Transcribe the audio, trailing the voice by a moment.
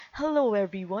Hello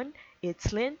everyone,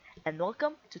 it's Lynn and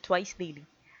welcome to Twice Daily.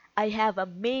 I have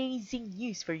amazing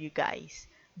news for you guys.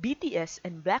 BTS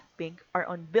and Blackpink are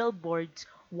on Billboard's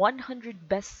 100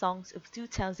 Best Songs of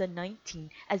 2019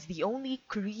 as the only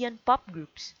Korean pop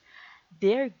groups.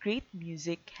 Their great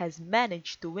music has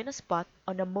managed to win a spot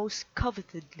on the most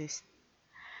coveted list.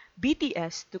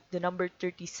 BTS took the number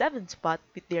 37 spot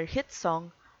with their hit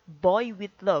song Boy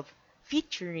with Love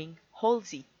featuring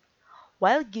Halsey.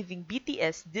 While giving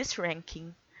BTS this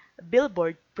ranking,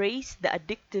 Billboard praised the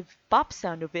addictive pop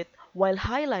sound of it while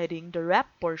highlighting the rap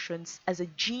portions as a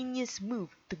genius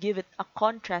move to give it a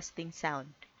contrasting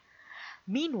sound.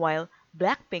 Meanwhile,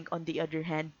 Blackpink on the other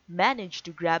hand managed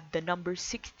to grab the number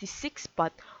 66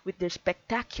 spot with their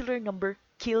spectacular number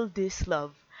Kill This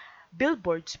Love.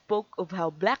 Billboard spoke of how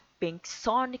Blackpink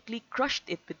sonically crushed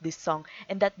it with this song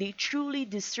and that they truly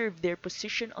deserve their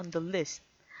position on the list.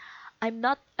 I'm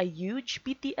not a huge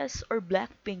BTS or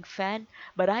Blackpink fan,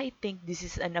 but I think this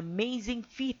is an amazing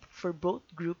feat for both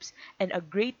groups and a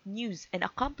great news and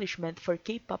accomplishment for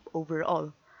K-pop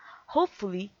overall.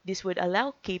 Hopefully, this would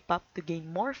allow K-pop to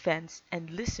gain more fans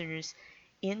and listeners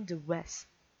in the West.